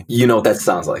somebody. You know what that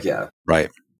sounds like, yeah. Right.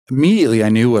 Immediately, I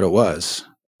knew what it was.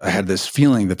 I had this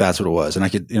feeling that that's what it was. And I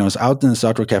could, I was out in this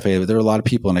outdoor cafe, but there were a lot of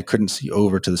people, and I couldn't see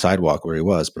over to the sidewalk where he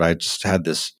was. But I just had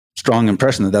this strong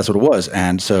impression that that's what it was.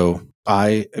 And so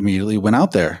I immediately went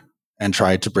out there and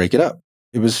tried to break it up.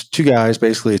 It was 2 guys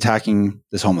basically attacking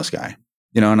this homeless guy.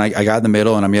 And I got in the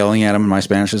middle, and I'm yelling at him, and my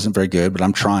Spanish isn't very good, but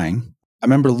I'm trying. I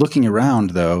remember looking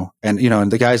around though, and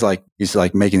and the guy's he's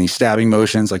making these stabbing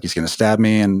motions, like he's going to stab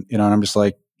me, and and I'm just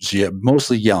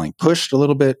mostly yelling, pushed a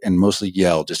little bit, and mostly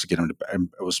yelled just to get him to.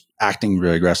 I was acting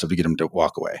really aggressive to get him to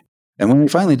walk away. And when we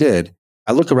finally did,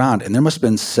 I look around, and there must have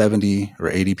been 70 or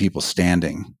 80 people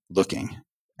standing, looking,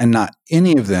 and not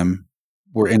any of them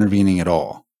were intervening at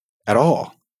all. At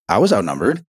all. I was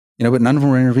outnumbered, but none of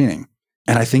them were intervening.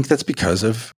 And I think that's because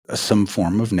of some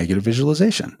form of negative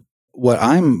visualization. What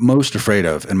I'm most afraid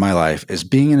of in my life is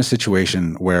being in a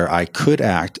situation where I could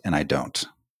act and I don't,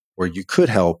 where you could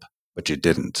help, but you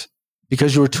didn't,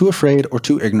 because you were too afraid or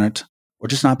too ignorant or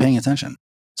just not paying attention.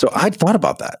 So I'd thought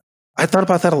about that. I thought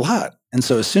about that a lot. And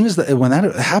so as soon as when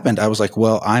that happened, I was like,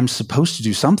 well, I'm supposed to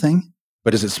do something,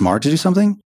 but is it smart to do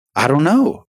something? I don't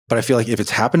know. But I feel like if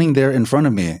it's happening there in front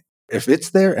of me, if it's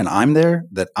there and I'm there,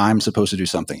 that I'm supposed to do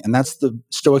something. And that's the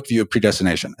Stoic view of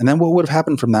predestination. And then what would have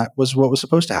happened from that was what was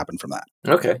supposed to happen from that.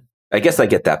 Okay. I guess I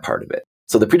get that part of it.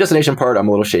 So the predestination part, I'm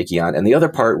a little shaky on. And the other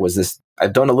part was this,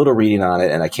 I've done a little reading on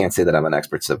it, and I can't say that I'm an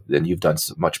expert, and you've done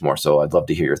so much more. So I'd love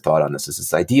to hear your thought on this. Is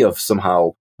this idea of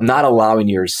somehow not allowing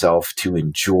yourself to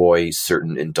enjoy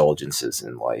certain indulgences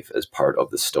in life as part of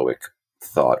the Stoic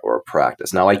thought or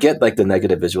practice. Now, I get the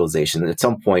negative visualization. And at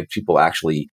some point, people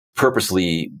actually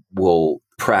purposely will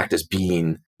practice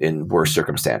being in worse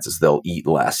circumstances. They'll eat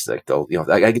less. They'll,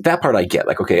 that part I get.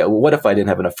 Okay, what if I didn't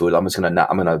have enough food? I'm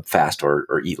gonna fast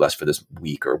or eat less for this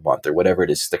week or month or whatever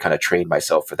it is to kind of train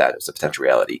myself for that as a potential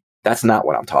reality. That's not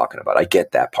what I'm talking about. I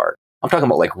get that part. I'm talking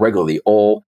about regularly.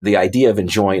 The idea of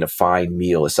enjoying a fine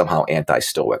meal is somehow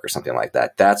anti-Stoic or something like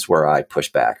that. That's where I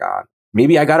push back on.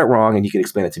 Maybe I got it wrong, and you can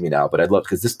explain it to me now. But I'd love,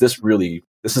 because this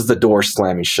is the door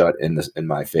slamming shut in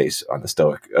my face on the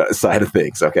Stoic side of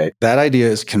things. Okay, that idea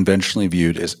is conventionally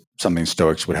viewed as something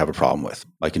Stoics would have a problem with,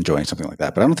 like enjoying something like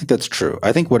that. But I don't think that's true.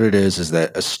 I think what it is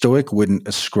that a Stoic wouldn't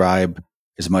ascribe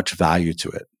as much value to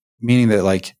it, meaning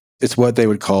that it's what they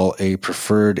would call a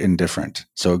preferred indifferent.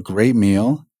 So a great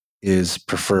meal is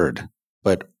preferred,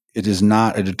 but it is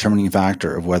not a determining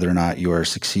factor of whether or not you are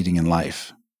succeeding in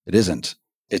life. It isn't.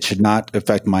 It should not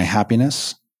affect my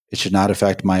happiness. It should not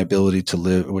affect my ability to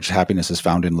live, which happiness is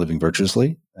found in living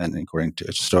virtuously, and according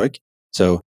to Stoic.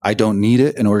 So I don't need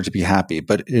it in order to be happy,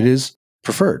 but it is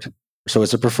preferred. So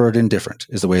it's a preferred indifferent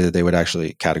is the way that they would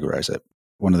actually categorize it.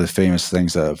 One of the famous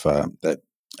things that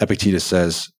Epictetus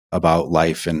says about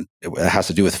life, and it has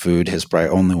to do with food, his probably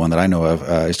only one that I know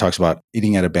of, he talks about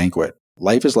eating at a banquet.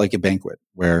 Life is like a banquet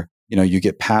where, you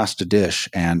get passed a dish,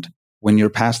 and when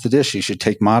you're past the dish, you should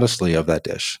take modestly of that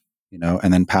dish,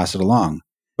 and then pass it along.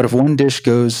 But if one dish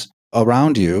goes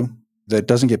around you that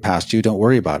doesn't get past you, don't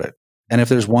worry about it. And if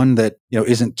there's one that,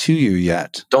 isn't to you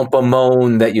yet, don't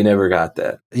bemoan that you never got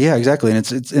that. Yeah, exactly.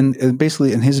 And and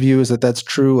basically in his view is that that's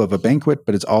true of a banquet,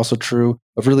 but it's also true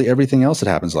of really everything else that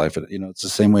happens in life. It's the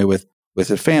same way with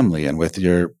a family and with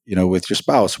your, with your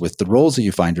spouse, with the roles that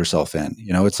you find yourself in.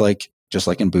 It's like, just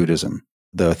like in Buddhism,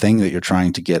 the thing that you're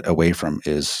trying to get away from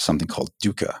is something called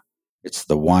dukkha. It's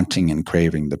the wanting and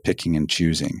craving, the picking and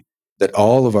choosing. That a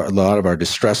lot of our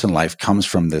distress in life comes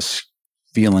from this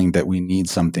feeling that we need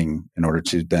something in order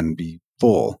to then be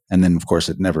full. And then, of course,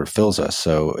 it never fills us.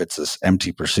 So it's this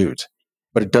empty pursuit.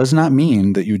 But it does not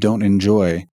mean that you don't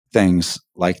enjoy things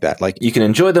like that. Like, you can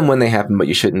enjoy them when they happen, but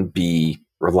you shouldn't be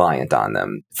reliant on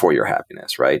them for your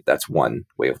happiness, right? That's one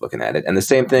way of looking at it. And the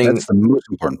same thing. That's the most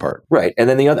important part. Right. And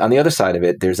then on the other side of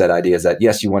it, there's that idea is that,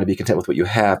 yes, you want to be content with what you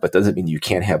have, but doesn't mean you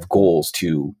can't have goals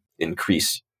to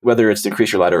increase, whether it's to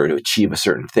increase your life or to achieve a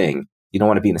certain thing. You don't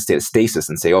want to be in a state of stasis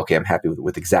and say, okay, I'm happy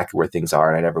with exactly where things are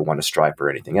and I never want to strive for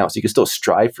anything else. You can still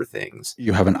strive for things.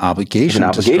 You have an obligation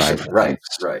to strive for right, things.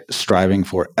 Right. Striving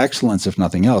for excellence, if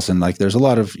nothing else. And like, there's a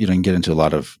lot of, you can get into a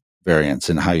lot of variance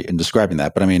in in describing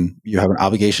that. But I mean, you have an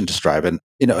obligation to strive. And,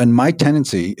 and my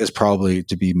tendency is probably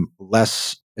to be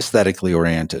less aesthetically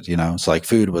oriented. It's like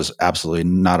food was absolutely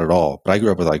not at all. But I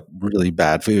grew up with like really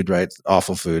bad food, right?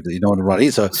 Awful food that you don't want to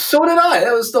eat. So did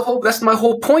I. That's my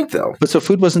whole point, though. But so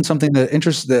food wasn't something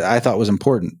that I thought was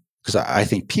important, because I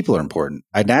think people are important.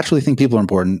 I naturally think people are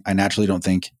important. I naturally don't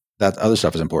think that other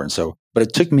stuff is important. So, but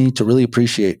it took me to really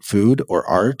appreciate food or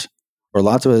art or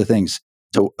lots of other things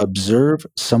to observe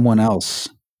someone else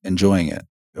enjoying it.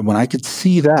 And when I could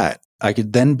see that, I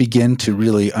could then begin to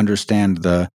really understand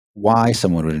why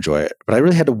someone would enjoy it. But I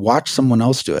really had to watch someone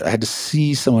else do it. I had to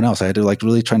see someone else. I had to like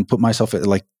really try and put myself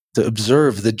to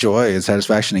observe the joy and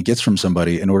satisfaction it gets from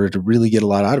somebody in order to really get a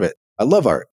lot out of it. I love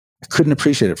art. I couldn't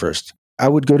appreciate it first. I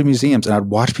would go to museums and I'd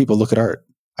watch people look at art.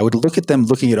 I would look at them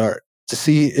looking at art to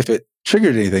see if it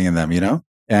triggered anything in them,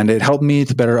 and it helped me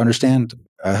to better understand,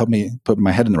 helped me put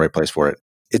my head in the right place for it.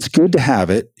 It's good to have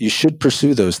it. You should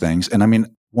pursue those things. And I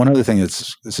mean, one other thing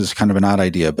this is kind of an odd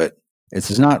idea, but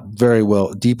it's not very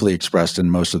well deeply expressed in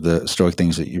most of the Stoic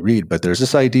things that you read, but there's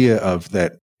this idea of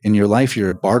that in your life,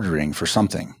 you're bartering for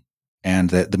something, and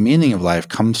that the meaning of life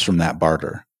comes from that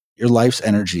barter. Your life's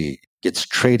energy gets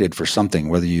traded for something,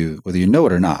 whether you know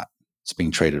it or not. It's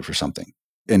being traded for something.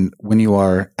 And when you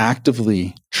are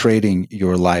actively trading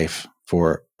your life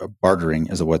for bartering,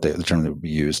 is the term that would be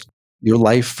used, your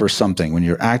life for something, when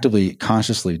you're actively,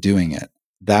 consciously doing it,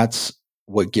 that's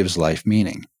what gives life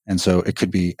meaning. And so it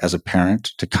could be as a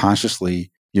parent to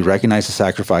consciously, you recognize the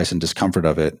sacrifice and discomfort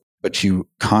of it, but you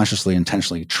consciously,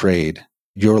 intentionally trade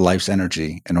your life's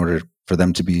energy in order for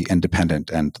them to be independent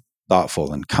and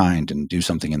thoughtful and kind and do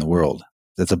something in the world.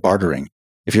 That's a bartering.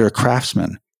 If you're a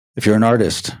craftsman, if you're an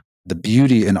artist, the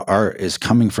beauty in art is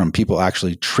coming from people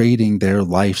actually trading their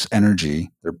life's energy.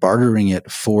 They're bartering it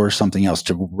for something else,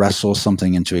 to wrestle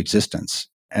something into existence.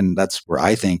 And that's where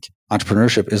I think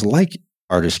entrepreneurship is like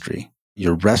artistry.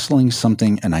 You're wrestling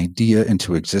something, an idea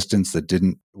into existence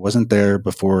that wasn't there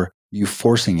before you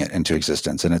forcing it into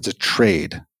existence. And it's a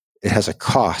trade. It has a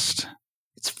cost.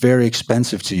 It's very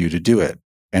expensive to you to do it.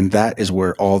 And that is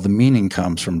where all the meaning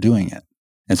comes from doing it.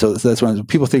 And so that's when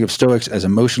people think of Stoics as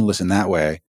emotionless in that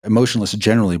way, emotionless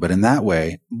generally, but in that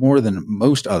way, more than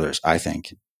most others, I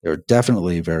think, they're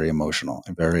definitely very emotional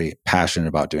and very passionate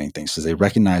about doing things, because they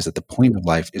recognize that the point of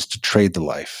life is to trade the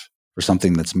life for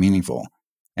something that's meaningful.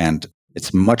 And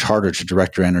it's much harder to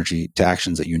direct your energy to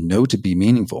actions that you know to be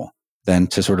meaningful than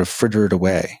to sort of fritter it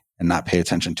away and not pay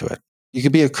attention to it. You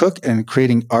could be a cook and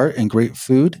creating art and great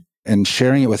food and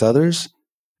sharing it with others,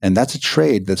 and that's a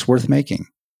trade that's worth making.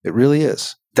 It really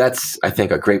is. That's, I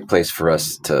think, a great place for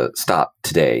us to stop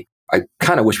today. I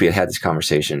kind of wish we had had this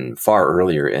conversation far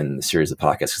earlier in the series of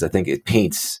podcasts, because I think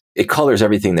it colors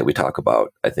everything that we talk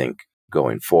about, I think,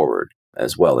 going forward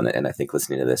as well. And I think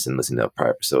listening to this and listening to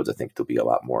prior episodes, I think there'll be a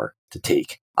lot more to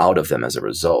take out of them as a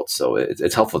result. So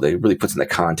it's helpful. It really puts in the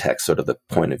context, sort of the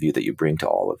point of view that you bring to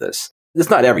all of this. It's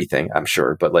not everything, I'm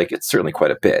sure, but like it's certainly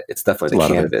quite a bit. It's definitely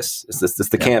the canvas. It's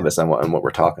the canvas on what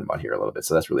we're talking about here a little bit.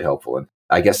 So that's really helpful. And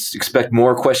I guess expect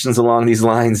more questions along these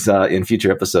lines in future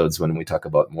episodes when we talk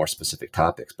about more specific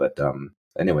topics. But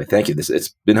anyway, thank you.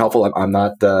 It's been helpful. I'm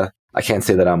not. I can't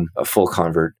say that I'm a full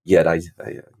convert yet. I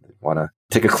want to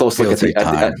take a close look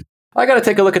at I got to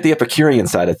take a look at the Epicurean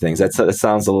side of things. That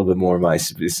sounds a little bit more my,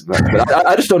 but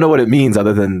I just don't know what it means,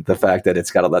 other than the fact that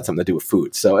it's got something to do with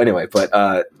food. So anyway,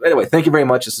 thank you very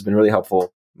much. This has been really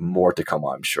helpful. More to come,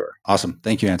 I'm sure. Awesome.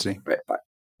 Thank you, Anthony. Right, bye.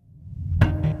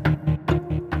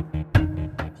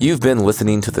 You've been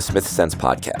listening to the Smith Sense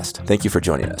podcast. Thank you for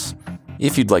joining us.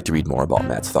 If you'd like to read more about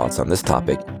Matt's thoughts on this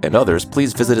topic and others,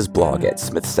 please visit his blog at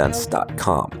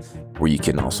smithsense.com, where you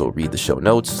can also read the show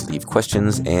notes, leave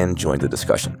questions, and join the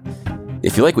discussion.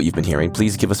 If you like what you've been hearing,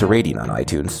 please give us a rating on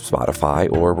iTunes,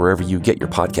 Spotify, or wherever you get your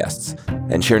podcasts,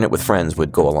 and sharing it with friends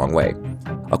would go a long way.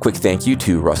 A quick thank you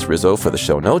to Russ Rizzo for the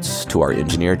show notes, to our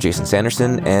engineer Jason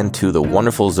Sanderson, and to the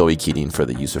wonderful Zoe Keating for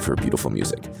the use of her beautiful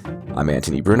music. I'm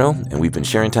Anthony Bruno, and we've been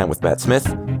sharing time with Matt Smith.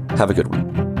 Have a good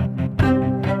one.